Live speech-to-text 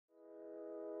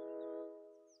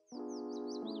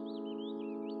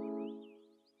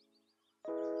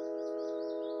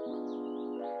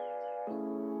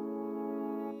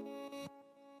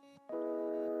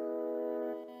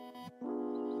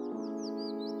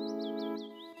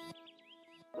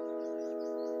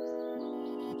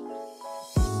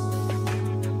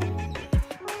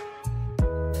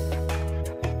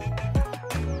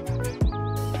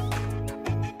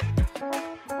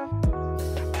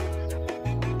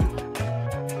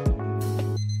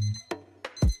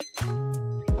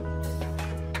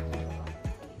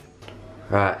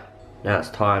Right, now it's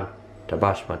time to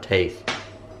brush my teeth.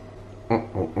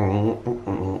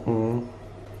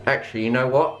 Actually, you know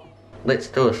what? Let's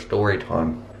do a story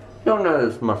time. You all know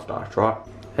this mustache, right?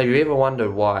 Have you ever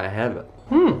wondered why I have it?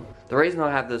 The reason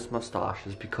I have this mustache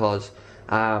is because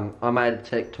I made a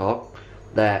TikTok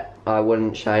that I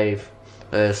wouldn't shave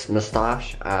this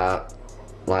mustache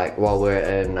like while we're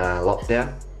in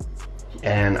lockdown,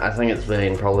 and I think it's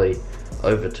been probably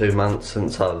over 2 months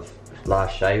since I've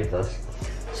last shaved this.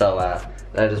 So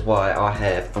that is why I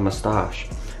have a mustache,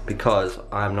 because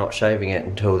I'm not shaving it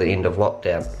until the end of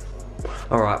lockdown.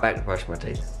 Alright, back to brushing my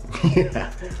teeth.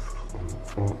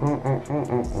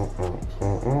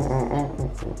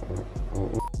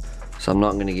 So I'm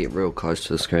not going to get real close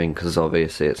to the screen because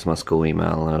obviously it's my school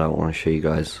email and I don't want to show you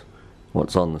guys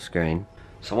what's on the screen.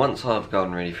 So once I've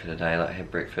gotten ready for the day, like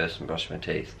had breakfast and brushed my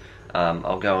teeth,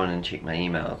 I'll go in and check my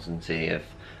emails and see if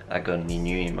I got any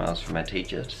new emails from my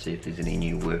teacher to see if there's any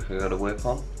new work I got to work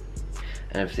on.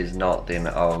 And if there's not, then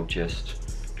I'll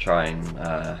just try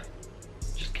and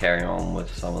just carry on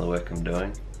with some of the work I'm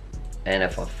doing. And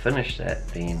if I finish that,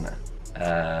 then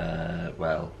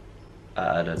well,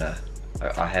 I don't know.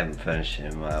 I haven't finished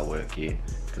my work yet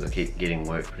because I keep getting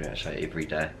work pretty much like every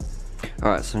day.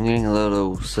 Alright, so I'm getting a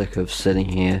little sick of sitting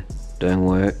here doing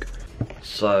work.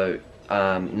 So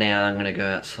now I'm gonna go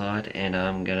outside and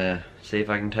I'm gonna see if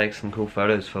I can take some cool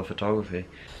photos for photography.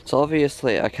 So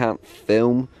obviously I can't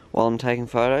film while I'm taking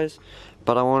photos,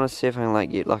 but I want to see if I can like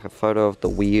get like a photo of the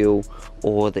wheel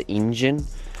or the engine.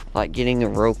 Like getting a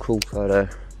real cool photo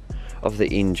of the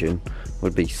engine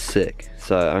would be sick.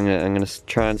 So I'm gonna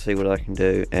try and see what I can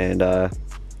do and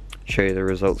show you the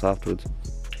results afterwards.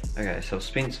 Okay, so I've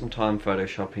spent some time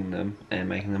photoshopping them and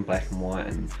making them black and white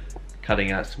and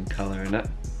cutting out some colour in it.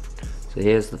 So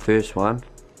here's the first one.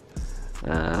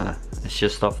 It's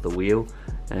just off the wheel,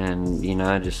 and you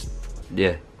know, just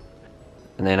yeah.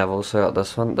 And then I've also got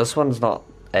this one. This one's not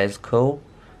as cool,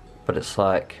 but it's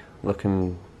like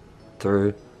looking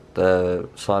through the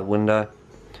side window,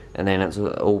 and then it's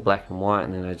all black and white,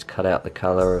 and then I just cut out the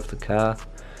colour of the car.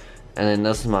 And then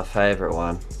this is my favourite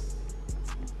one,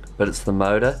 but it's the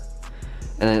motor,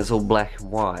 and then it's all black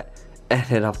and white, and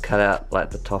then I've cut out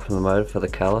like the top of the motor for the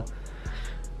colour.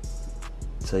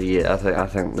 So yeah, I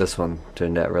think this one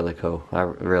turned out really cool. I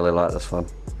really like this one.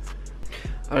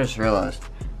 I just realised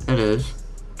it is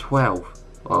 12.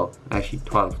 Well, actually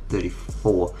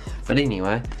 12:34. But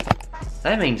anyway,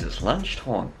 that means it's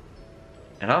lunchtime,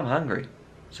 and I'm hungry.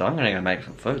 So I'm gonna go make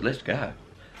some food. Let's go.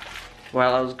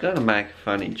 Well, I was gonna make a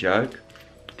funny joke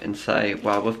and say,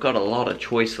 well, we've got a lot of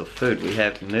choice of food. We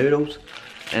have noodles,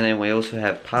 and then we also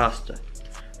have pasta.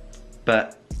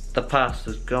 But the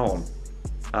pasta's gone.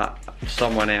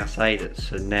 Someone else ate it,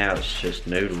 so now it's just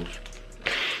noodles.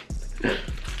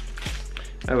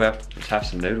 Oh well, let's have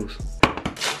some noodles.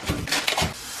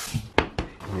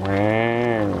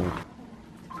 Wow.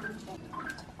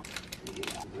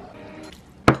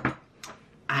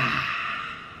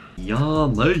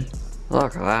 Yummy.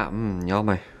 Look at that,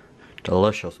 yummy.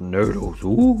 Delicious noodles,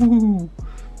 ooh.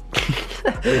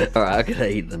 Alright, I'm gonna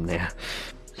eat them now.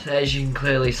 So as you can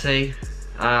clearly see,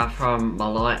 from my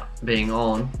light being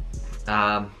on,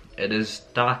 it is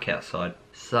dark outside.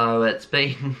 So it's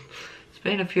been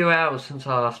a few hours since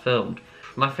I last filmed.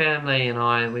 My family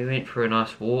and we went for a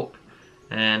nice walk,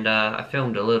 and I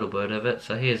filmed a little bit of it,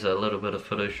 so here's a little bit of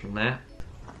footage from that.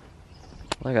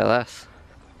 Look at this.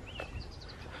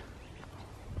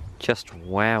 Just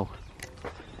wow.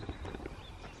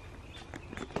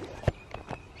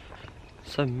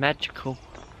 So magical.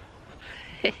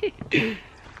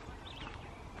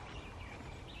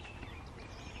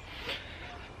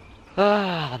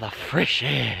 Ah, the fresh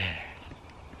air.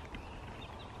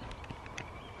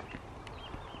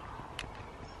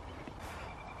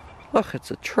 Look,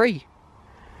 it's a tree.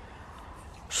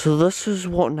 So this is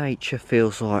what nature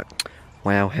feels like.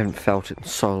 Wow, haven't felt it in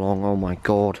so long, oh my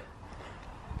god.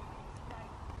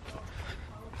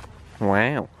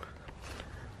 Wow.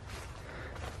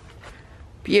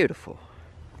 Beautiful.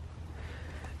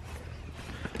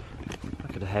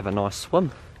 I could have a nice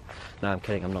swim. No, I'm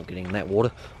kidding, I'm not getting in that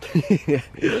water.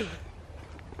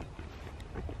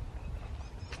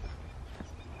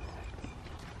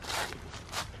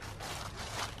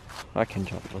 I can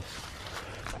jump this.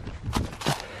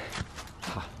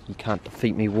 You can't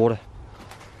defeat me, water.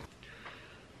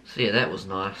 So yeah, that was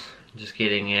nice. Just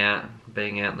getting out,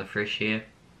 being out in the fresh air.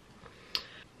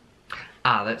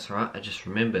 Ah, that's right, I just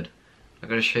remembered. I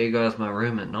gotta show you guys my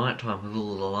room at night time with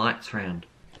all the lights around.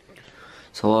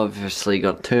 So obviously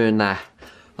got to turn the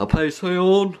PC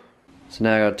on. So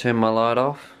now I gotta turn my light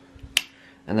off.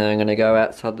 And then I'm gonna go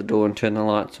outside the door and turn the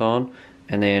lights on.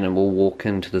 and then we'll walk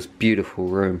into this beautiful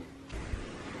room.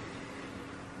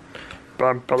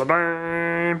 That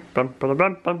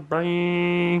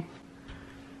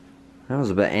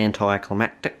was a bit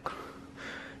anticlimactic.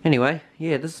 Anyway,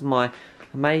 yeah, this is my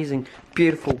amazing,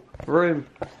 beautiful room.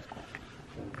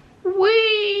 Whee!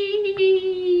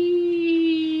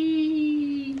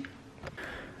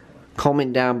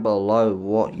 Comment down below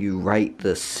what you rate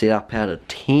this setup out of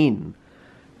 10.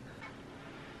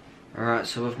 Alright,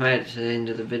 so we've made it to the end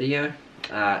of the video.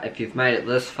 If you've made it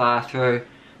this far through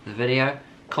the video,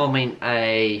 comment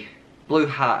a blue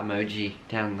heart emoji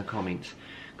down in the comments,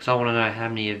 because I want to know how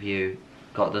many of you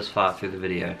got this far through the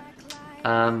video.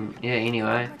 Yeah,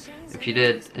 anyway, if you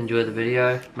did enjoy the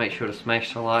video, make sure to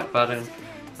smash the like button.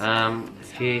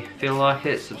 If you feel like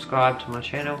it, subscribe to my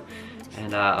channel,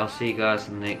 and I'll see you guys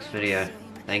in the next video.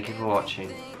 Thank you for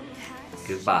watching.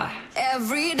 Goodbye.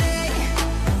 Every day,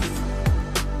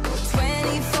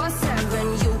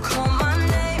 24/7, you call my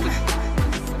name,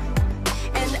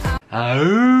 and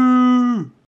Oh.